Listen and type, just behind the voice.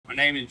My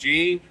name is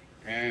Gene,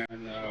 and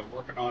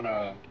working on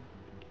a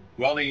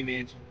welding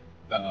these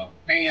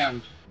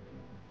pans.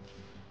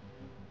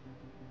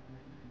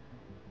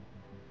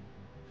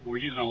 We're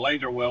using a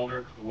laser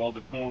welder to weld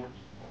the corners.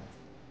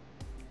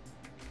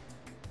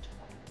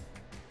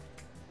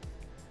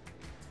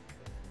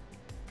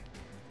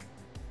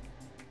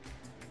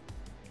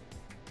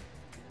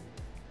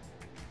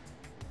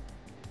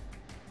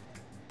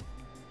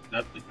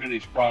 That's the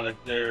finished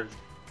product there.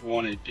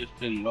 One it just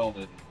been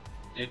welded.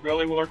 It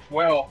really works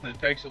well. It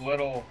takes a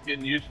little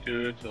getting used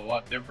to. It's a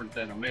lot different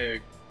than a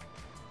MIG,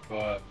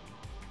 but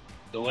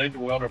the laser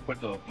welder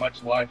puts a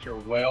much lighter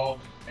weld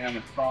and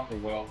a stronger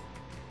weld.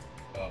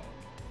 Uh,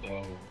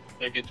 so I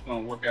think it's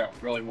going to work out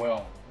really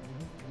well.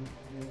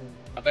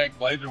 I think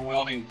laser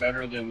welding is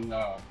better than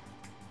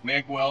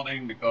MIG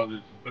welding because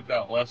it puts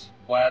out less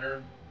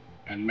splatter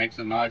and makes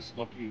a nice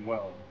looking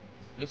weld.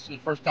 This is the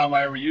first time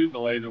I ever used a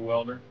laser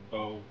welder,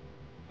 so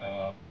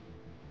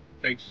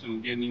takes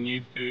some getting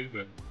used to,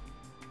 but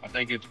I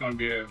think it's going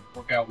to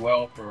work out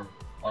well for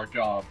our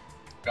job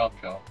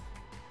shop.